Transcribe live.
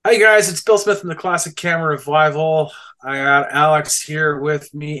Guys, it's Bill Smith from the Classic Camera Revival. I got Alex here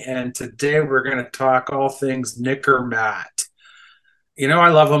with me, and today we're going to talk all things Nikkormat. I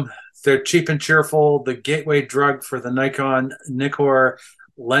love them. They're cheap and cheerful, the gateway drug for the Nikon Nikkor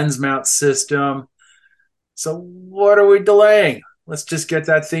lens mount system. So what are we delaying? Let's just get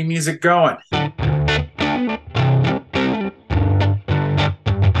that theme music going.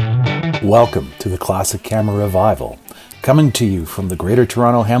 Welcome to the Classic Camera Revival, coming to you from the Greater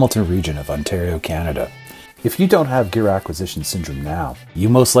Toronto Hamilton region of Ontario, Canada. If you don't have gear acquisition syndrome now, you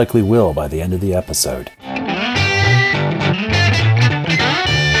most likely will by the end of the episode.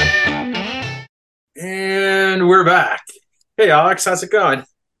 And we're back. Hey Alex, how's it going?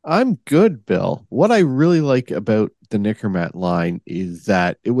 I'm good, Bill. What I really like about the Nikkormat line is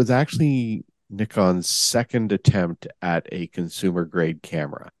that it was actually Nikon's second attempt at a consumer grade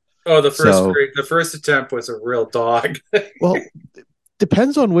camera. Oh, the first attempt was a real dog. Well,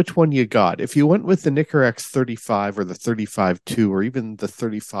 depends on which one you got. If you went with the Nikkorex 35 or the 35-2 or even the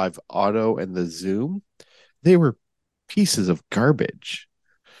 35 Auto and the Zoom, they were pieces of garbage.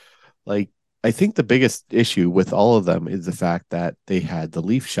 Like, I think the biggest issue with all of them is the fact that they had the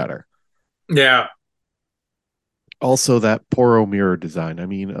leaf shutter. Yeah. Also, that poro mirror design. I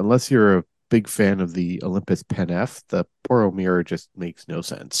mean, unless you're a big fan of the Olympus Pen F, the poro mirror just makes no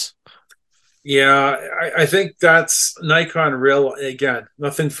sense. Yeah, I think that's Nikon real. Again,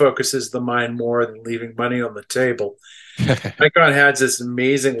 nothing focuses the mind more than leaving money on the table. Nikon has this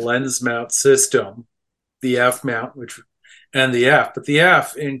amazing lens mount system, the F mount, and the F. But the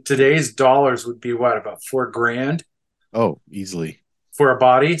F in today's dollars would be what, about $4,000? Oh, easily. For a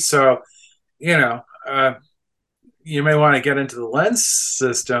body. So, you may want to get into the lens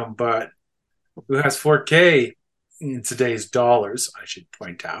system, but who has 4K in today's dollars, I should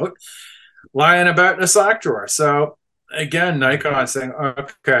point out, lying about in a sock drawer? So again, Nikon saying,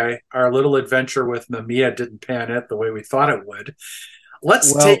 okay, our little adventure with Mamiya didn't pan out the way we thought it would.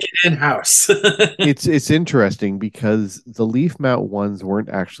 Let's take it in-house. It's interesting because the leaf mount ones weren't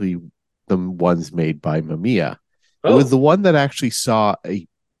actually the ones made by Mamiya. It was the one that actually saw a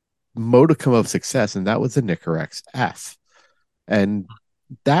modicum of success, and that was the Nikkorex F. And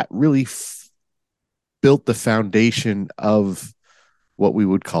that really built the foundation of what we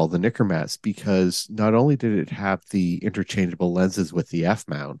would call the Nikkormats, because not only did it have the interchangeable lenses with the F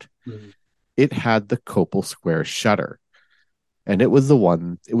mount, it had the Copal Square shutter. And it was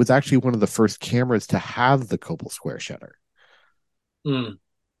actually one of the first cameras to have the Copal Square shutter.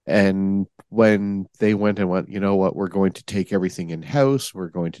 And when they went, you know what, we're going to take everything in-house, we're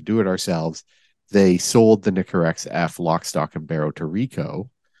going to do it ourselves, they sold the Nikkorex F lock, stock, and barrel to Ricoh,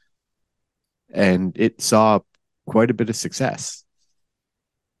 and it saw quite a bit of success.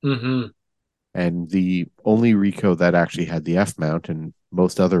 And the only Ricoh that actually had the F mount, and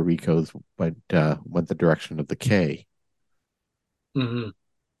most other Ricohs went the direction of the K.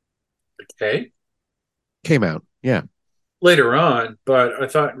 Okay. K mount, yeah. Later on, but I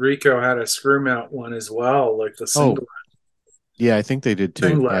thought Ricoh had a screw mount one as well, like the single. Yeah, I think they did too.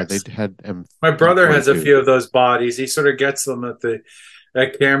 Singlets. Yeah, they had. My brother has a few of those bodies. He sort of gets them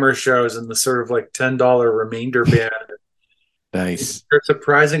at camera shows in the sort of like $10 remainder band. Nice. They're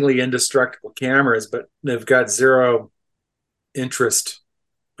surprisingly indestructible cameras, but they've got zero interest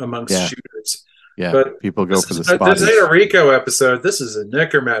amongst shooters. Yeah, but people go for the spotties. This ain't a Ricoh episode. This is a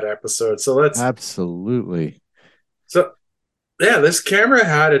Nikkormat episode. So let's absolutely. So yeah, this camera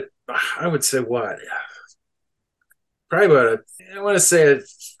had I would say what? Probably about I want to say a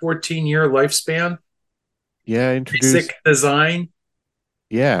 14-year lifespan. Yeah, introduced basic design.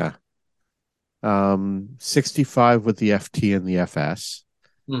 Yeah. 65 with the FT and the FS,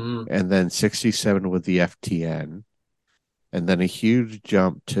 and then 67 with the FTn, and then a huge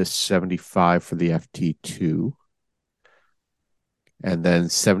jump to 75 for the FT2, and then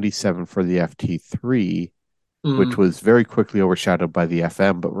 77 for the FT3, which was very quickly overshadowed by the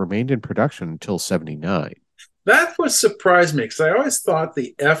FM, but remained in production until 79. That was surprised me, because I always thought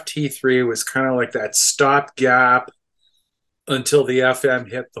the FT3 was kind of like that stopgap until the FM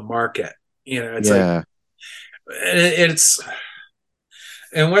hit the market. It's like,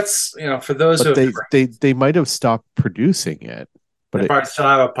 and what's, for those who they might have stopped producing it, but they probably still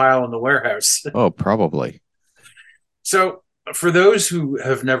have a pile in the warehouse. Oh, probably. So for those who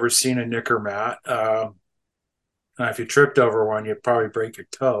have never seen a Nikkormat, if you tripped over one, you'd probably break your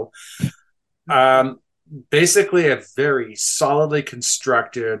toe. Basically a very solidly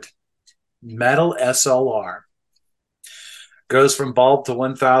constructed metal SLR. Goes from bulb to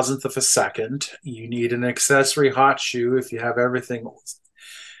 1,000th of a second. You need an accessory hot shoe if you have everything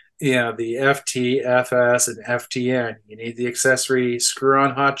the FT, FS, and FTn. You need the accessory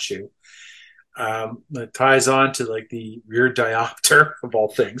screw-on hot shoe that ties on to like the rear diopter of all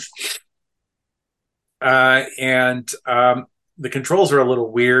things. And the controls are a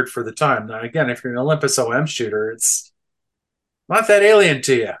little weird for the time. Now, again, if you're an Olympus OM shooter, it's not that alien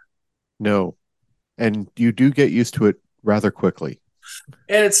to you. No. And you do get used to it rather quickly.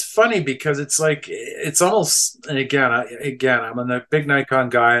 And it's funny because it's like it's almost. And again, I'm a big Nikon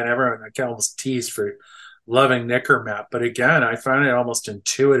guy, and everyone I can almost tease for loving Nikkormat. But again, I find it almost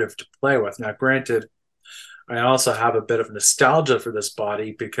intuitive to play with. Now, granted, I also have a bit of nostalgia for this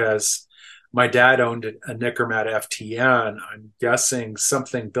body because my dad owned a Nikkormat FTn. I'm guessing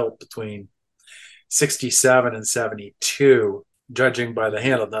something built between 67 and 72, judging by the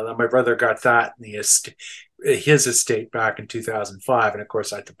handle. Now, my brother got that in his estate back in 2005. And of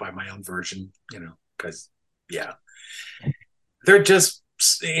course, I had to buy my own version, because, yeah, they're just,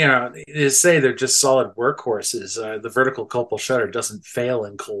 they say they're just solid workhorses. The vertical copal shutter doesn't fail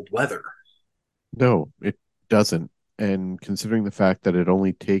in cold weather. No, it doesn't. And considering the fact that it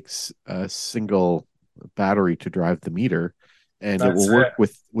only takes a single battery to drive the meter, and it will work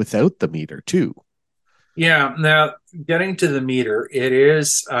without the meter too. Yeah. Now, getting to the meter, it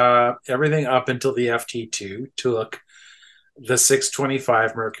is everything up until the FT2 took the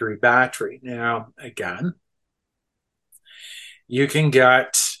 625 mercury battery. Now, again, you can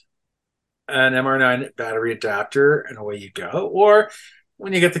get an MR9 battery adapter and away you go. Or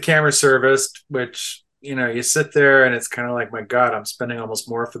when you get the camera serviced, which you sit there and it's kind of like, my God, I'm spending almost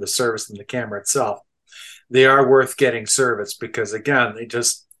more for the service than the camera itself. They are worth getting serviced because, again, they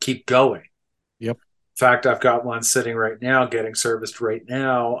just keep going. Yep. In fact, I've got one sitting right now, getting serviced right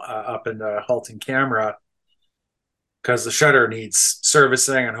now up in the halting camera because the shutter needs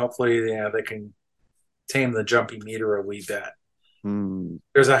servicing, and hopefully, they can tame the jumpy meter a wee bit.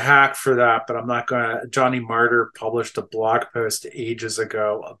 There's a hack for that, but I'm not going to. Johnny Martyr published a blog post ages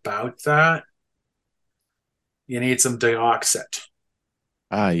ago about that. You need some dioxit.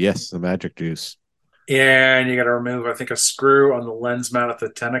 Ah, yes, the magic juice. And you got to remove, I think, a screw on the lens mount at the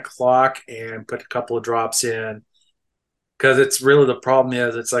 10 o'clock and put a couple of drops in. Because it's really, the problem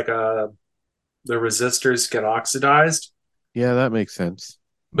is it's like the resistors get oxidized. Yeah, that makes sense.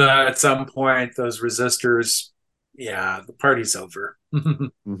 But at some point, those resistors, the party's over.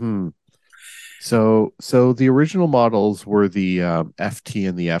 Mm-hmm. So the original models were the FT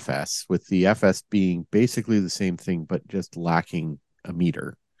and the FS, with the FS being basically the same thing, but just lacking a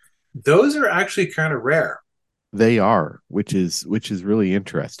meter. Those are actually kind of rare. They are, which is really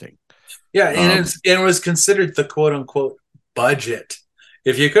interesting. Yeah, and it was considered the quote unquote budget.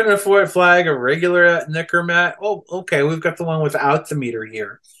 If you couldn't afford flag a regular Nikkormat, oh, okay, we've got the one without the meter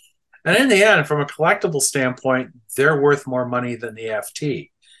here. And in the end, from a collectible standpoint, they're worth more money than the FT.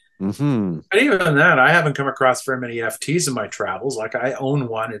 Mm-hmm. But even that, I haven't come across very many FTs in my travels. Like, I own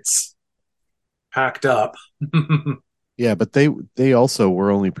one; it's packed up. Yeah, but they also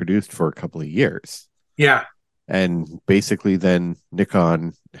were only produced for a couple of years. Yeah. And basically then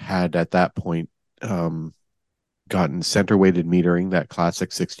Nikon had at that point gotten center weighted metering, that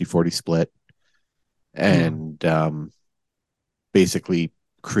classic 60/40 split, and basically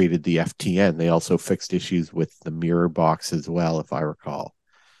created the FTN. They also fixed issues with the mirror box as well, if I recall.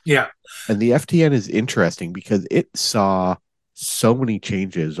 Yeah. And the FTN is interesting because it saw so many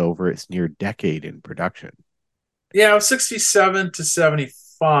changes over its near decade in production. Yeah, 67 to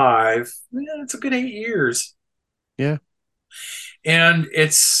 75. Yeah, it's a good 8 years. Yeah. And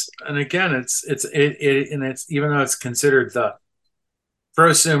again, it's even though it's considered the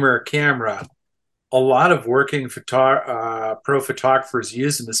prosumer camera, a lot of working pro photographers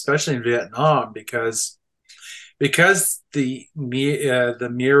use them, especially in Vietnam, because the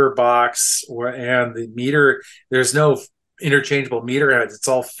mirror box and the meter, there's no interchangeable meter heads. It's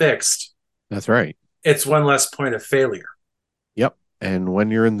all fixed. That's right. It's one less point of failure. Yep. And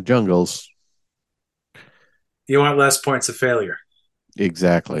when you're in the jungles, you want less points of failure.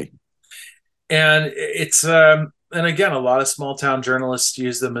 Exactly. And it's and again, a lot of small town journalists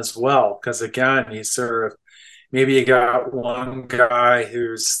use them as well, because again, maybe you got one guy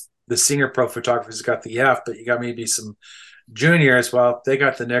who's the senior pro photographer who's got the F, but you got maybe some juniors. Well, they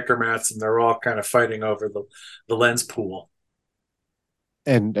got the Nikkormats, and they're all kind of fighting over the lens pool.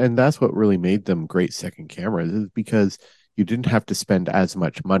 And that's what really made them great second cameras, is because you didn't have to spend as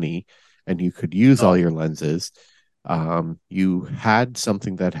much money, and you could use all your lenses. You had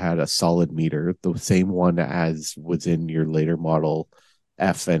something that had a solid meter, the same one as was in your later model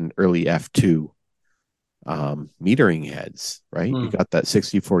F and early F2 metering heads, right? You got that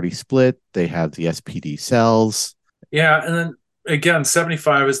 60/40 split. They have the SPD cells. Yeah, and then again,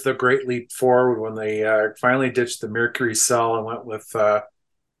 75 is the great leap forward when they finally ditched the mercury cell and went with the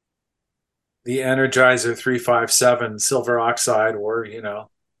Energizer 357 silver oxide, or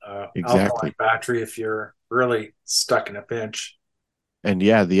alkaline Exactly. battery if you're really stuck in a pinch. And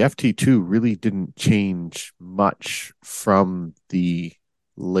yeah, the FT2 really didn't change much from the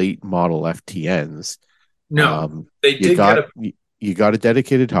late model FTNs. No, Um, they you did get got a. you got a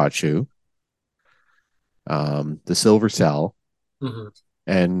dedicated hot shoe, the silver cell, Mhm.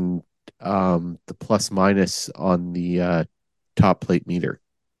 and the plus minus on the top plate meter.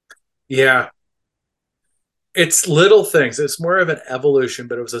 Yeah, it's little things. It's more of an evolution,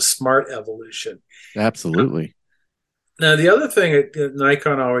 but it was a smart evolution. Absolutely. Now, the other thing that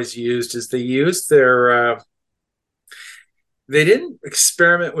Nikon always used is they used their. They didn't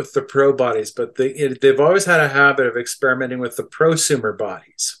experiment with the pro bodies, but they've always had a habit of experimenting with the prosumer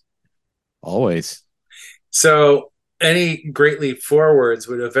bodies. Always. So any great leap forwards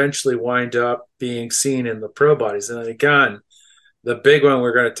would eventually wind up being seen in the pro bodies. And again, the big one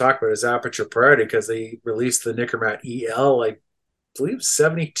we're going to talk about is aperture priority, because they released the Nikkormat EL, I believe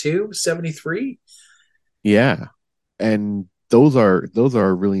 72, 73. Yeah. And those are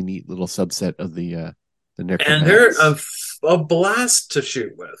a really neat little subset of the And they're Nikkormats. a blast to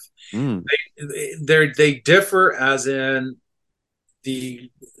shoot with. Mm. They differ as in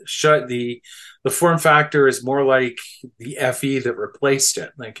the shut the form factor is more like the FE that replaced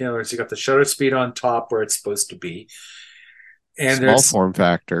it. Like, in other words, you got the shutter speed on top where it's supposed to be, and Small there's form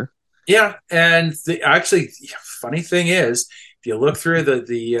factor. yeah, and actually, funny thing is, if you look through the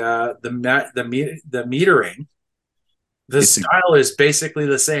metering, the It's style is basically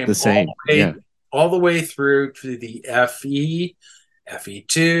the same the same. Yeah. all the way through to the FE,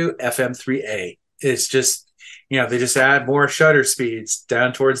 FE2, FM3A. It's just, they just add more shutter speeds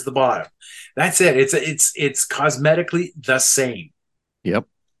down towards the bottom. That's it. It's cosmetically the same, Yep.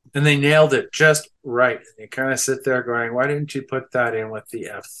 and they nailed it just right. And you kind of sit there going, "Why didn't you put that in with the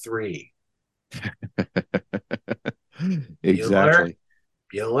F3?" Bueller, Exactly.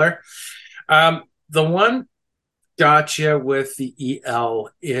 Bueller. The one gotcha with the EL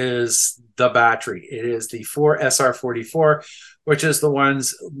is the battery. It is the 4SR44, which is the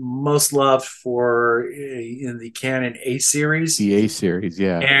ones most loved for in the Canon A series The A series,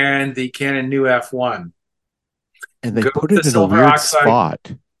 yeah. and the Canon New F1. And they Go put with the it in a silver weird oxide.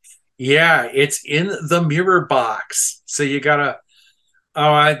 spot. Yeah, it's in the mirror box. So you gotta,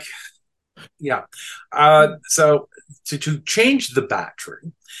 oh, yeah. So to change the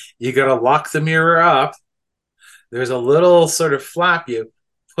battery, you gotta lock the mirror up. There's a little sort of flap you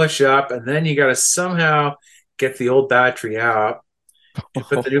push up, and then you got to somehow get the old battery out and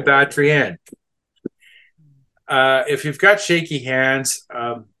put the new battery in. If you've got shaky hands,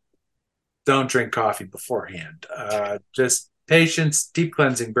 don't drink coffee beforehand. Just patience, deep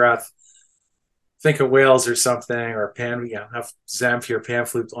cleansing breath. Think of whales or something, or pan. Have Zamfir or pan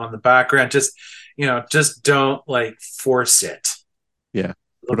flute on the background. Just don't like force it. Yeah.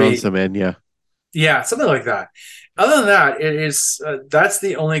 It'll Put on be some Enya. Yeah, something like that. Other than that, it is that's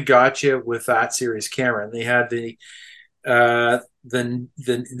the only gotcha with that series camera. And they had the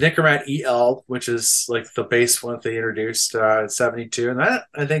Nikkormat EL, which is like the base one that they introduced in 72, and that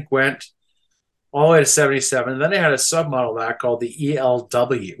I think went all the way to 77. And then they had a submodel of that called the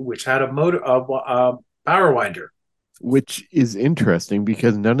ELW, which had a power winder. Which is interesting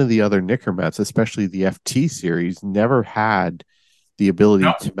because none of the other Nikkormats, especially the FT series, never had the ability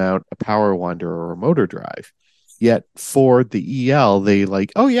No, to mount a power winder or a motor drive. Yet for the EL, they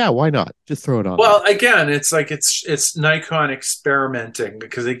like, oh yeah, why not? Just throw it on well, there. again, it's like it's Nikon experimenting,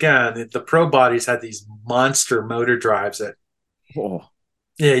 because again, the pro bodies had these monster motor drives that, Oh,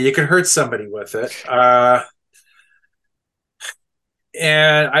 yeah, you could hurt somebody with it.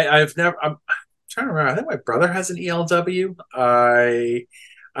 And I've never. I'm trying to remember. I think my brother has an ELW.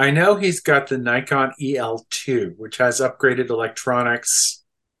 I know he's got the Nikon EL2, which has upgraded electronics,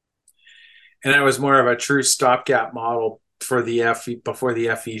 and it was more of a true stopgap model for the FE before the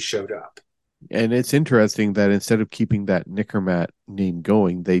FE showed up and it's interesting that instead of keeping that Nikkormat name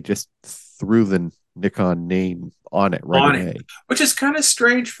going, they just threw the Nikon name on it right on it, away. which is kind of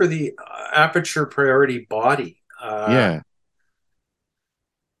strange for the aperture priority body. Yeah.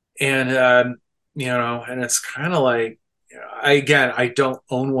 And and it's kind of like, I don't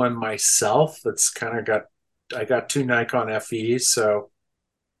own one myself. That's kind of got I got two Nikon FEs, so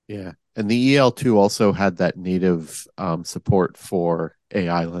Yeah. And the EL2 also had that native support for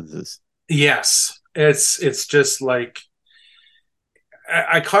AI lenses. yes, it's just like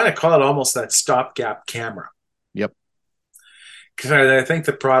I kind of call it almost that stopgap camera, Yep. I think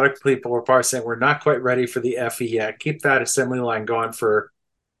the product people were probably saying we're not quite ready for the FE yet. Keep that assembly line going for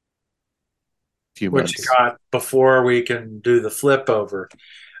Few what you months. got before we can do the flip over.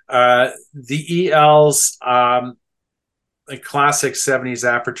 The ELs, a classic 70s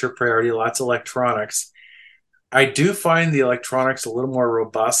aperture priority, lots of electronics. I do find the electronics a little more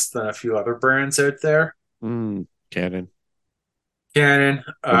robust than a few other brands out there. Canon, Canon.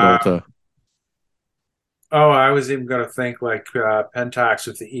 Minolta. Oh, I was even going to think like Pentax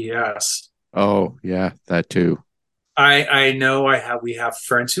with the ES. Oh yeah, that too. I know we have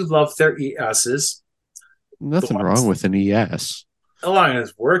friends who love their ESs, the Nothing wrong ones with an ES. as long as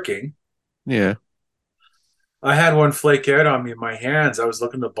it's working. Yeah, I had one flake out on me in my hands. I was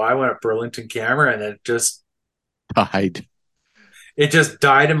looking to buy one at Burlington Camera, and hide. it just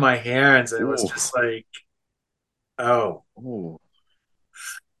died in my hands, and it was Ooh. just like, oh, Ooh.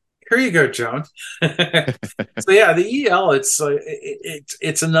 here you go, Joan. So yeah, the EL,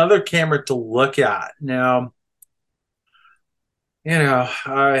 it's another camera to look at. Now,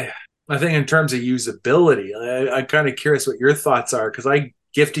 I think in terms of usability, I'm kind of curious what your thoughts are because I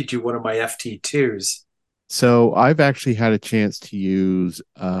gifted you one of my FT2s. So I've actually had a chance to use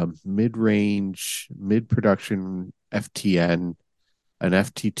mid-range, mid-production FTn, an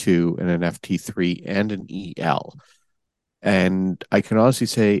FT2, and an FT3, and an EL. And I can honestly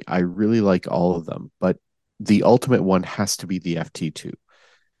say I really like all of them, but the ultimate one has to be the FT2.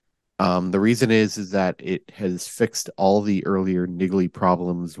 The reason is that it has fixed all the earlier niggly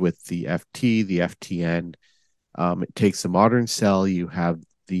problems with the FT, the FTN. It takes a modern cell. You have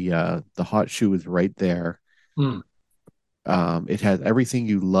the hot shoe is right there. Hmm. It has everything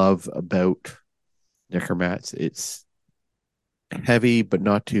you love about Nikkormats. It's heavy, but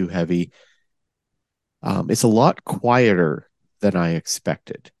not too heavy. It's a lot quieter than I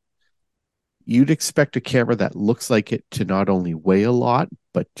expected. You'd expect a camera that looks like it to not only weigh a lot,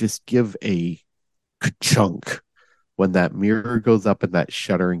 but just give a chunk when that mirror goes up and that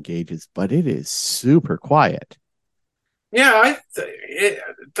shutter engages. But it is super quiet. Yeah,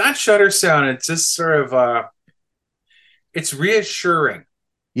 that shutter sound, it's just sort of it's reassuring.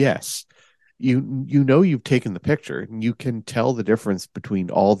 Yes. You know you've taken the picture and you can tell the difference between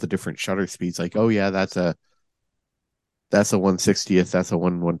all the different shutter speeds. Like, oh yeah, that's a 1/60th, that's a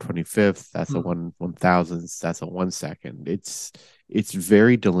 1/125th, that's a Hmm. 1/1000th, that's a 1 second. It's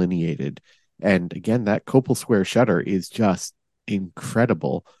very delineated. And again, that Copal Square shutter is just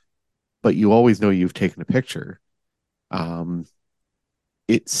incredible, but you always know you've taken a picture. Um,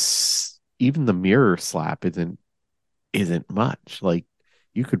 it's even the mirror slap isn't much. Like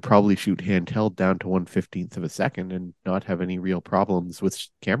you could probably shoot handheld down to 1/15th of a second and not have any real problems with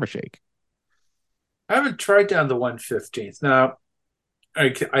camera shake. I haven't tried down the 1/15th. Now,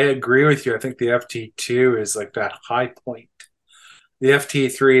 I agree with you. I think the FT2 is like that high point. The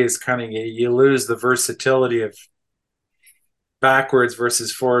FT3 is kind of you lose the versatility of backwards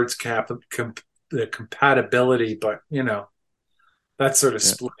versus forwards the compatibility, but that's sort of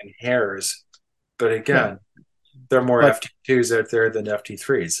Yeah. splitting hairs. But Yeah. again, there are more But FT2s out there than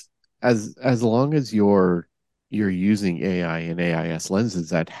FT3s. as long as you're using AI and AIS lenses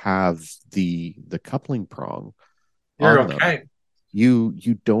that have the coupling prong You're on them, okay. you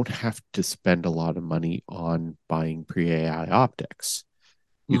don't have to spend a lot of money on buying pre-AI optics.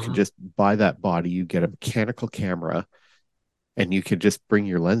 You can Mm-hmm. just buy that body, you get a mechanical camera, and you can just bring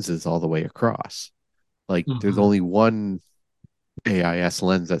your lenses all the way across. Like there's Mm-hmm. only one AIS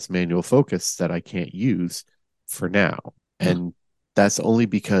lens that's manual focus that I can't use for now. And that's only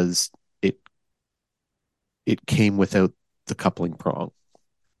because it it came without the coupling prong.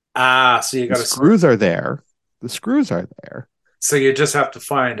 So you The got to sort. screws are there. The screws are there. So you just have to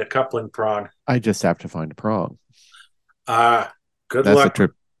find a coupling prong. I just have to find a prong. Ah, good That's a luck.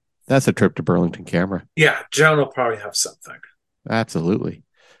 trip. That's a trip to Burlington Camera. Yeah, Joan will probably have something. Absolutely.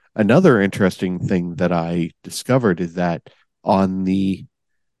 Another interesting thing that I discovered is that on the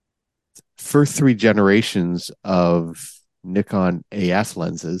first three generations of Nikon AF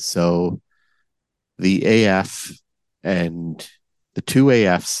lenses, so the AF and the two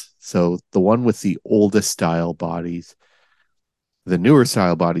AFs, so the one with the oldest style bodies, the newer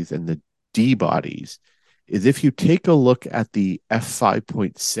style bodies, and the D bodies, is if you take a look at the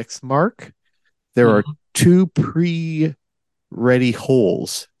f5.6 mark, there are Mhm. two pre-ready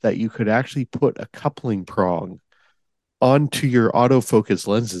holes that you could actually put a coupling prong onto your autofocus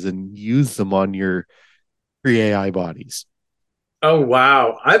lenses and use them on your pre-AI bodies. Oh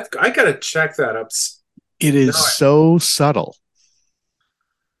wow, I got to check that up. It No, is so subtle.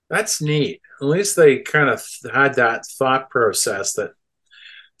 that's neat. At least they kind of had that thought process that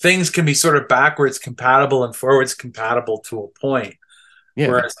things can be sort of backwards compatible and forwards compatible to a point. Yeah.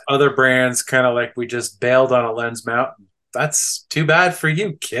 Whereas other brands kind of like we just bailed on a lens mount. That's too bad for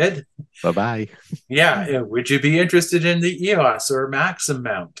you, kid. Bye bye. Yeah. Would you be interested in the EOS or Maxim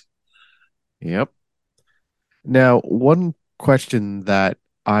mount? Yep. Now, one question that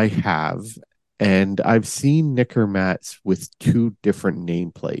I have, and I've seen Nikkormats with two different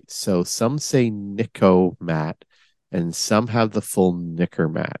nameplates. So some say Nikkomat and some have the full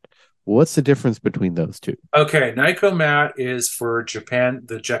Nikkormat. What's the difference between those two? Okay. Nikkomat is for Japan,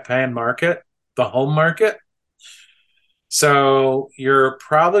 the Japan market, the home market. So you're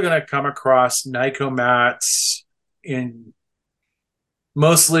probably going to come across Nikkomats in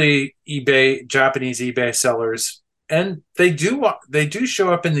mostly eBay, Japanese eBay sellers, and they do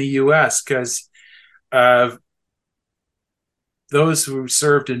show up in the U.S. because uh, those who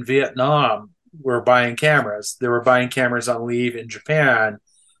served in Vietnam were buying cameras. They were buying cameras on leave in Japan,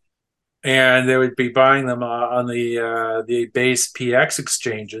 and they would be buying them on the base PX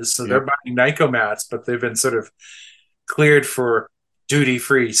exchanges. So they're Yep. buying Nikkomats, but they've been sort of cleared for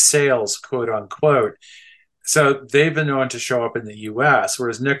duty-free sales, quote unquote. So they've been known to show up in the U.S.,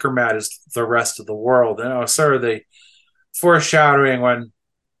 whereas Nikkormat is the rest of the world. And oh, so are they foreshadowing when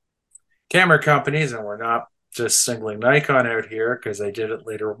camera companies, and we're not just singling Nikon out here because they did it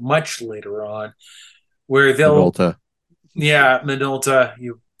later, much later on, where they'll, Minolta. yeah, Minolta,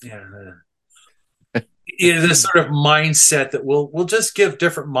 this sort of mindset that we'll just give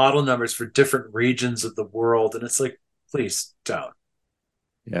different model numbers for different regions of the world, and it's like, please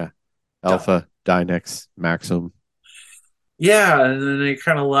Yeah. don't. Alpha, Dynex, Maxim. Yeah, and then they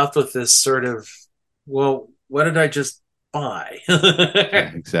kind of left with this sort of, well, what did I just buy?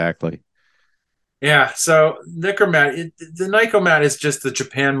 Yeah, exactly. Yeah, so Nikkormat, the Nikkomat is just the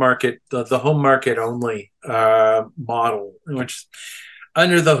Japan market, the home market only model, which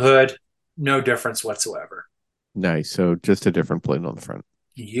under the hood, no difference whatsoever. Nice. So just a different plate on the front.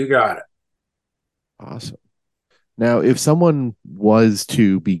 You got it. Awesome. Now, if someone was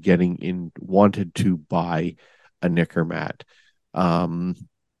to be getting in, wanted to buy a Nikkormat, um,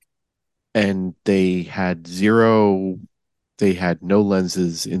 and they had no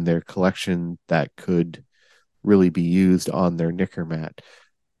lenses in their collection that could really be used on their Nikkormat,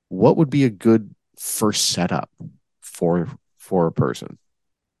 what would be a good first setup for a person?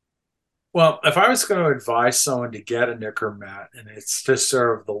 Well, if I was going to advise someone to get a Nikkormat and it's just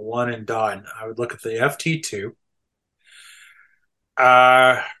sort of the one and done, I would look at the FT2.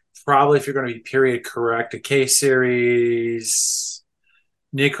 Uh, Probably if you're going to be period correct, a K series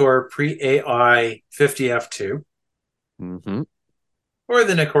Nikkor pre AI 50 F2 Mm-hmm. or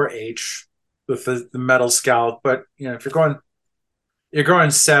the Nikkor H with the metal scallop. But if you're going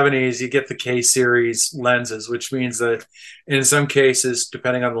 70s, you get the K series lenses, which means that in some cases,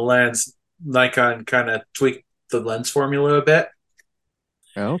 depending on the lens, Nikon kind of tweaked the lens formula a bit.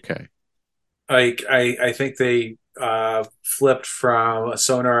 Okay. I think they flipped from a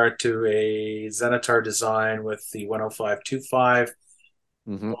sonar to a Zenitar design with the 105-25.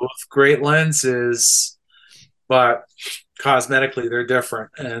 Mm-hmm. Both great lenses, but cosmetically they're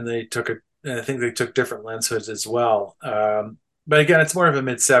different, and I think they took different lens hoods as well. But again, it's more of a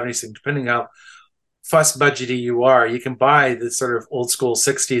mid 70s thing. Depending how fuss budgety you are, you can buy the sort of old school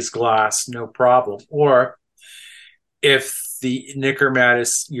 60s glass, no problem. Or if the Nikkormat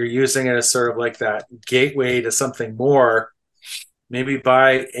is you're using it as sort of like that gateway to something more, maybe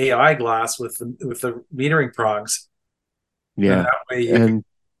buy AI glass with the metering prongs, and Yeah. that way you can And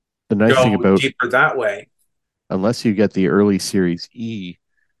the nice thing go about, deeper that way. unless you get the early series E,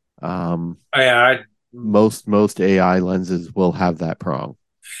 um, Yeah, most AI lenses will have that prong.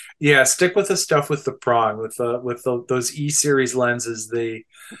 yeah. Stick with the stuff with the prong those E series lenses.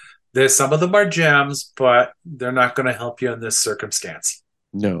 There's some of them are gems, but they're not going to help you in this circumstance.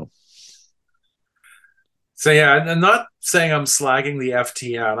 No. So yeah, I'm not saying I'm slagging the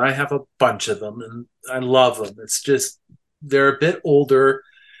FTn. I have a bunch of them and I love them. It's just they're a bit older.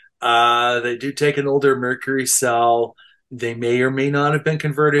 They do take an older mercury cell. They may or may not have been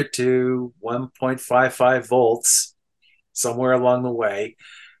converted to 1.55 volts somewhere along the way.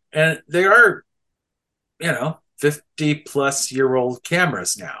 And they are, 50 plus year old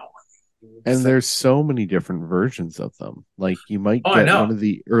cameras now. And there's so many different versions of them. Like you might Oh, I get know. one of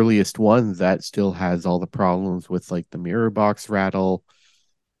the earliest ones that still has all the problems with like the mirror box rattle.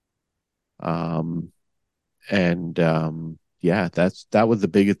 Um, and yeah, that was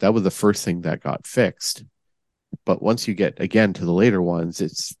the first thing that got fixed. But once you get again to the later ones,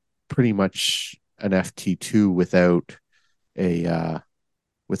 it's pretty much an FT2 a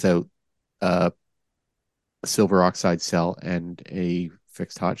without a silver oxide cell and a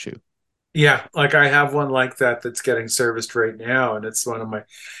fixed hot shoe. Yeah, like I have one like that that's getting serviced right now, and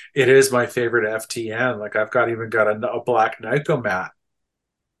it is my favorite FTN. Like I've got even got a black Nikkomat.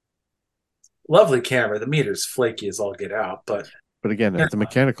 Lovely camera. The meter's flaky as all get out, but But again, yeah. as a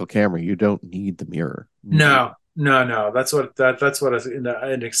mechanical camera, you don't need the mirror. No. That's what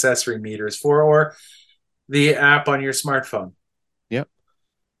an accessory meter is for, or the app on your smartphone. Yep.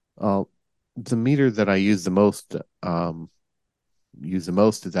 Uh, the meter that I use the most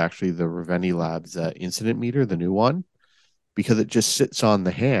is actually the Reveni Labs incident meter, the new one, because it just sits on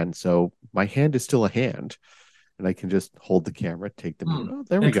the hand. So my hand is still a hand, and I can just hold the camera, take the meter. Hmm. Oh,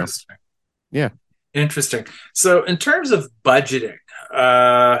 there we go. Interesting. Yeah. Interesting. So in terms of budgeting,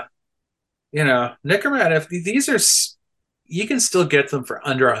 Nikkormat F these are you can still get them for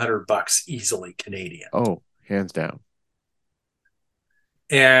under $100 easily Canadian. Oh, hands down.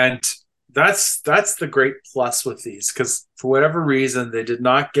 And that's the great plus with these, because for whatever reason they did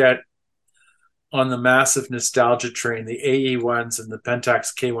not get on the massive nostalgia train the AE ones and the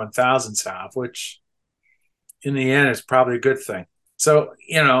Pentax K1000s have, which in the end is probably a good thing. So,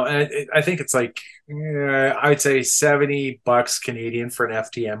 I think it's like, I'd say $70 Canadian for an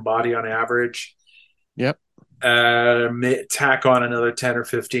FTM body on average. Yep. Tack on another 10 or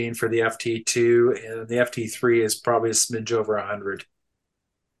 15 for the FT2, and the FT3 is probably a smidge over 100.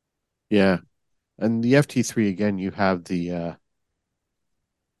 Yeah. And the FT3 again, you have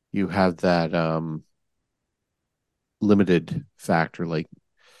that limited factor. Like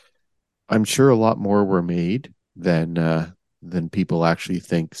I'm sure a lot more were made than people actually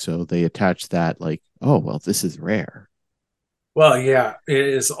think. So they attach that like, oh well, this is rare. Well, yeah, it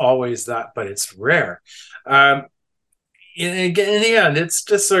is always that, but it's rare. Um, in the end, it's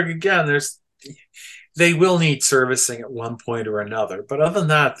just like, again, they will need servicing at one point or another. But other than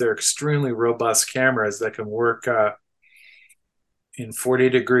that, they're extremely robust cameras that can work in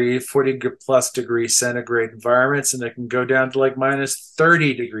 40 plus degree centigrade environments, and they can go down to like minus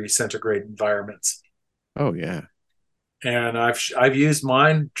 30 centigrade environments. Oh yeah. And I've used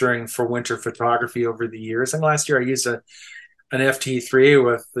mine for winter photography over the years. And last year I used an FT3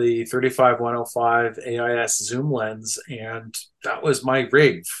 with the 35-105 AIS zoom lens, and that was my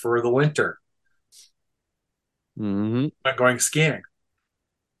rig for the winter. Mm-hmm. I'm going skiing.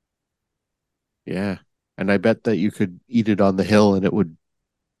 Yeah. And I bet that you could eat it on the hill and it would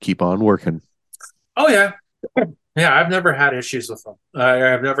keep on working. Oh yeah, yeah. I've never had issues with them.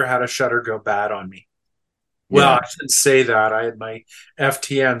 I've never had a shutter go bad on me. Well, Yeah. I shouldn't say that. I had my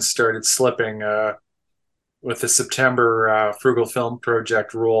FTN started slipping with the September Frugal Film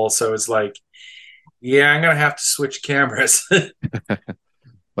Project rule, so it's like, yeah, I'm gonna have to switch cameras.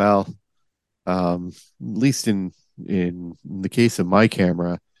 Well, at least in the case of my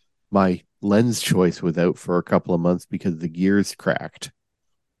camera, my lens choice was out for a couple of months because the gears cracked.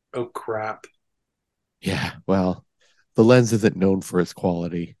 Oh crap! Yeah, well, the lens isn't known for its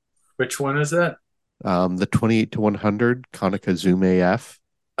quality. Which one is that? The 28-100 Konica Zoom AF.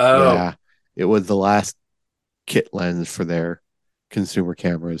 Oh, Yeah, it was the last kit lens for their consumer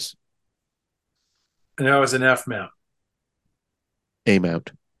cameras. and that was an F mount. A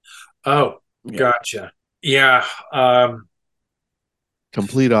mount. Oh, Yeah, gotcha. Yeah.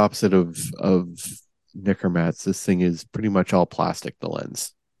 complete opposite of Nikkormats. This thing is pretty much all plastic. The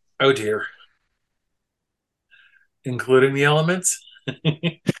lens. Oh dear. Including the elements.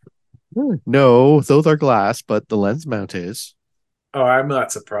 No, those are glass, but the lens mount is. Oh, I'm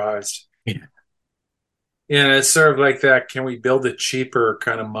not surprised. Yeah. Yeah, it's sort of like that. Can we build a cheaper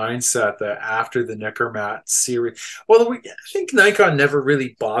kind of mindset that after the Nikkormat series? Well, I think Nikon never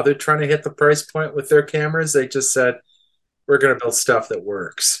really bothered trying to hit the price point with their cameras. They just said, we're going to build stuff that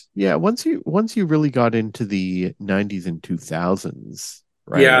works. Yeah, once you really got into the 90s and 2000s,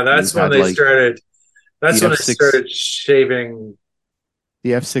 Yeah, right? You had like that's the when they F6 started shaving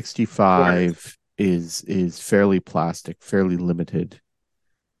the corners. F65 is fairly plastic, fairly limited.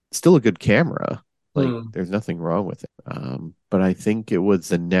 Still a good camera. Like Hmm. there's nothing wrong with it. But I think it was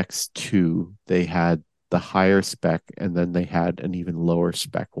the next two. They had the higher spec and then they had an even lower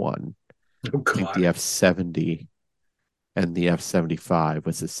spec one. Oh, I think God. the F70 and the F75,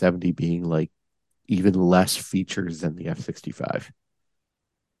 with the 70 being like even less features than the F65.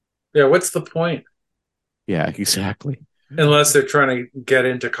 Yeah, what's the point? Yeah, exactly. Unless they're trying to get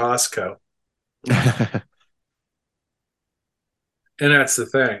into Costco. And that's the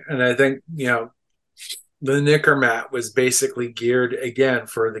thing. And I think, the Nikkormat was basically geared again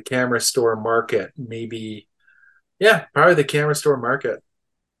for the camera store market. Maybe, yeah, probably the camera store market.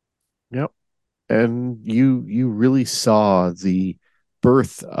 Yep. And you really saw the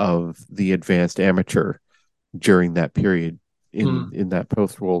birth of the advanced amateur during that period. in that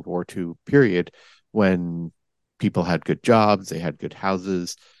post World War II period, when people had good jobs, they had good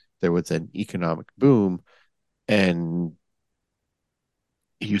houses, there was an economic boom, and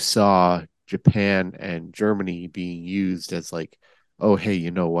you saw Japan and Germany being used as like, oh, hey,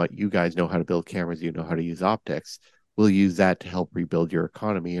 you know what? You guys know how to build cameras, you know how to use optics. We'll use that to help rebuild your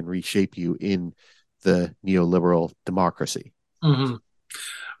economy and reshape you in the neoliberal democracy. Mm-hmm.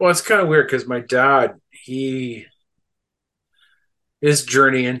 Well, it's kind of weird because my dad, his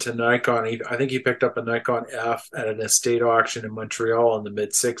journey into Nikon, I think he picked up a Nikon F at an estate auction in Montreal in the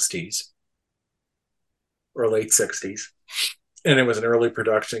mid 60s or late 60s. And it was an early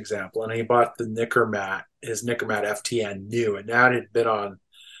production example. And he bought the Nikkormat, his Nikkormat FTn new. And that had been on,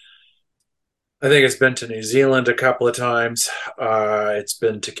 I think it's been to New Zealand a couple of times. It's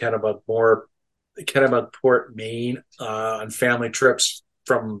been to Kennebunk Port, Maine, on family trips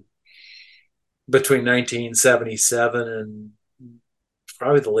from between 1977 and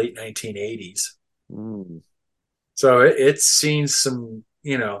probably the late 1980s. Mm. So it's seen some,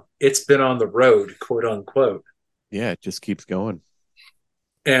 it's been on the road, quote unquote. Yeah, it just keeps going.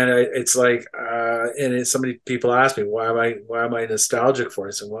 And it's like, so many people ask me, why am I nostalgic for it?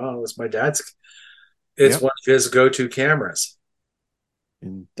 I said, well, it was my dad's, it's Yep. one of his go-to cameras.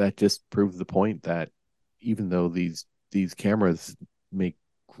 And that just proves the point that even though these cameras make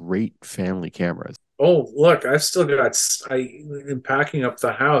great family cameras. Oh, look, in packing up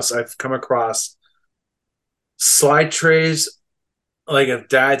the house, I've come across slide trays like of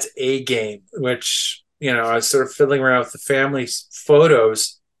dad's A game, which, I was sort of fiddling around with the family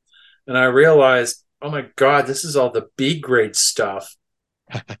photos and I realized, oh my God, this is all the B grade stuff.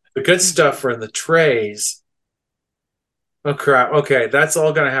 The good stuff are in the trays. Oh crap. Okay, that's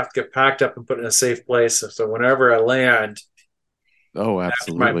all going to have to get packed up and put in a safe place. So whenever I land Oh,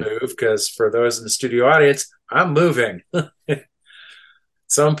 after my absolutely. move, because for those in the studio audience, I'm moving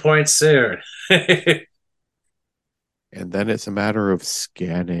some point soon. And then it's a matter of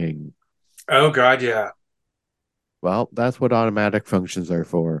scanning. Oh God, yeah, Well, that's what automatic functions are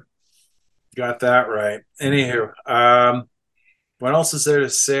for. got that right. Mhm. Anywho, what else is there to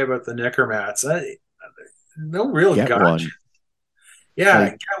say about the Nikkormats? No real Get gotcha. one. Yeah,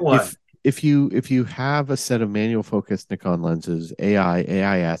 Like get one. if you have a set of manual focus Nikon lenses,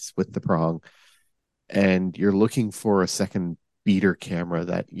 AIS with the prong, and you're looking for a second beater camera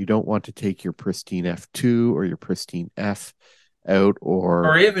that you don't want to take your pristine F2 or your pristine F out, or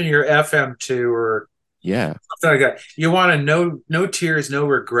Or even your FM2 or yeah, something like that. You want a no tears, no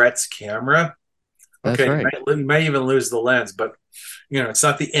regrets camera. that's Okay, right. you may even lose the lens, but it's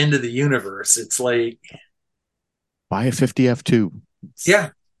not the end of the universe. It's like, Buy a 50 F2. yeah,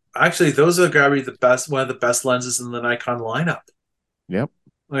 actually, those are gotta be one of the best lenses in the Nikon lineup. Yep,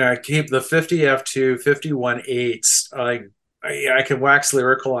 Like I keep the 50 f2, 51.8s. I can wax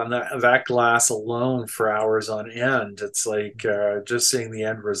lyrical on that glass alone for hours on end. It's like just seeing the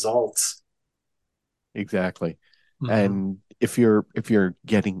end results. exactly. Mm-hmm. And if you're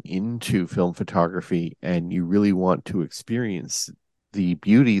getting into film photography and you really want to experience the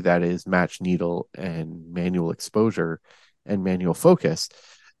beauty that is match needle and manual exposure and manual focus,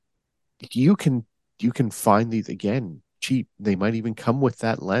 you can you can find these again cheap. They might even come with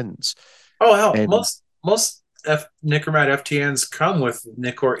that lens. Oh hell, And most Nikkormat FTNs come with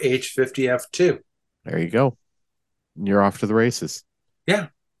Nikkor H50 f2. there you go. You're off to the races. Yeah,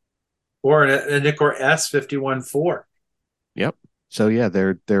 or a Nikkor S51.4. Yep. So yeah,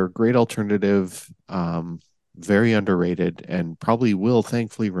 they're a great alternative, very underrated, and probably will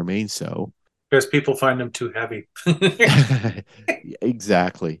thankfully remain so. Because people find them too heavy.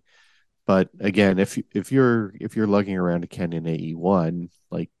 Exactly. But again, if you're lugging around a Canon AE1,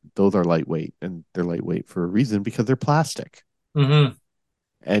 like those are lightweight, and they're lightweight for a reason because they're plastic. Mm-hmm.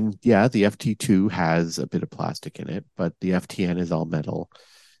 And yeah, the FT2 has a bit of plastic in it, but the FTN is all metal,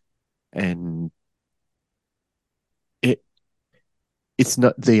 and it it's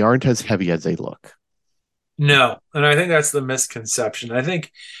not they aren't as heavy as they look. No, and I think that's the misconception. I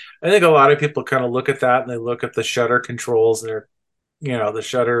think a lot of people kind of look at that and they look at the shutter controls and the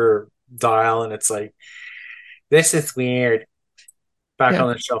shutter dial, and it's like, this is weird. Back Yeah,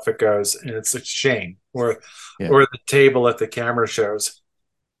 on the shelf it goes, and it's a shame. yeah. Or the table at the camera shows.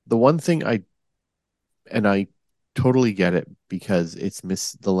 The one thing I totally get it because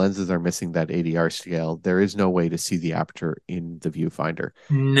the lenses are missing that ADR scale. There is no way to see the aperture in the viewfinder.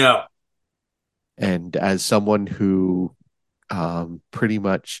 No. And as someone who pretty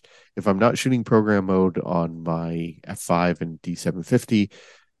much, if I'm not shooting program mode on my F5 and D750,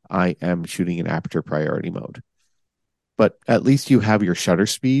 I am shooting in aperture priority mode. But at least you have your shutter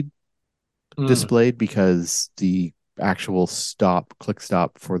speed Mm. displayed because the actual click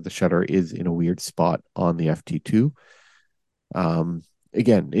stop for the shutter is in a weird spot on the FT2.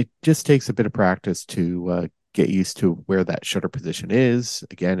 Again, it just takes a bit of practice to get used to where that shutter position is.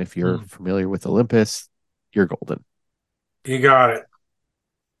 Again, if you're familiar with Olympus, you're golden. You got it.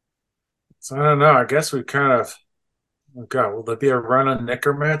 So I don't know. I guess we kind of, oh God, will there be a run on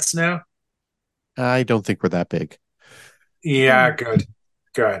Nikkormats now? I don't think we're that big. Yeah, good.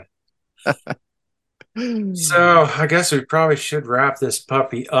 Good. So I guess we probably should wrap this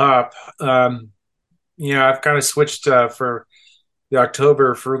puppy up. I've kind of switched for the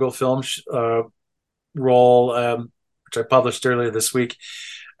October Frugal Film roll, which I published earlier this week.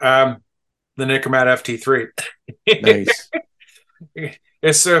 The Nikkormat FT3. Nice.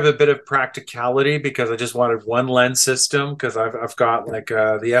 It's sort of a bit of practicality because I just wanted one lens system because I've got like the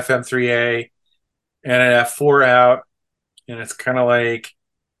FM3A and an F4 out, and it's kind of like,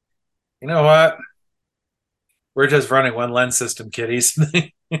 you know what? We're just running one lens system, kiddies.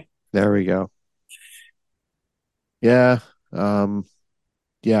 There we go. Yeah.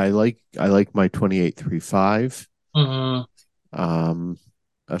 Yeah, I like my 28-35. Mm-hmm.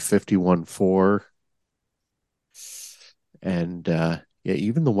 A 51-4. And yeah,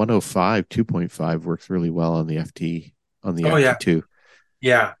 even the 105 2.5 works really well on the Oh yeah, FT2.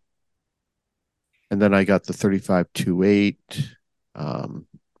 yeah. And then I got the 35-2.8,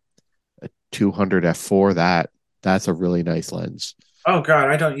 a 200 F4. That's a really nice lens. Oh God,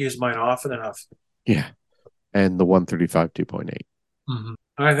 I don't use mine often enough. Yeah. And the 135 2.8. Mm-hmm.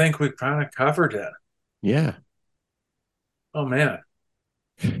 I think we kind of covered it. Yeah. Oh man,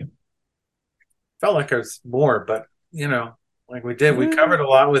 felt like it was more, but like we did, we Yeah. covered a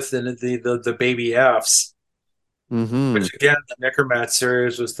lot with the baby Fs, Mm-hmm. which again the Nikkormat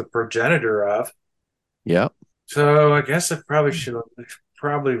series was the progenitor of. Yeah. So I guess I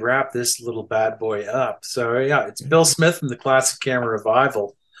probably wrap this little bad boy up. So yeah, it's Bill Smith from the Classic Camera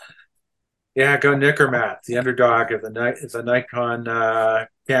Revival. Yeah, go Nikkormat, the underdog of the Nikon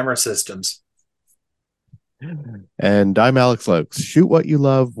camera systems. And I'm Alex Lokes. Shoot what you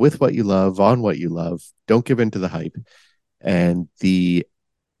love, with what you love, on what you love. Don't give in to the hype. And the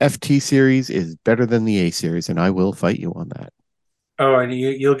FT series is better than the A series, and I will fight you on that. Oh, and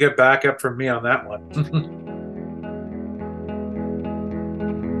you'll get back up from me on that one.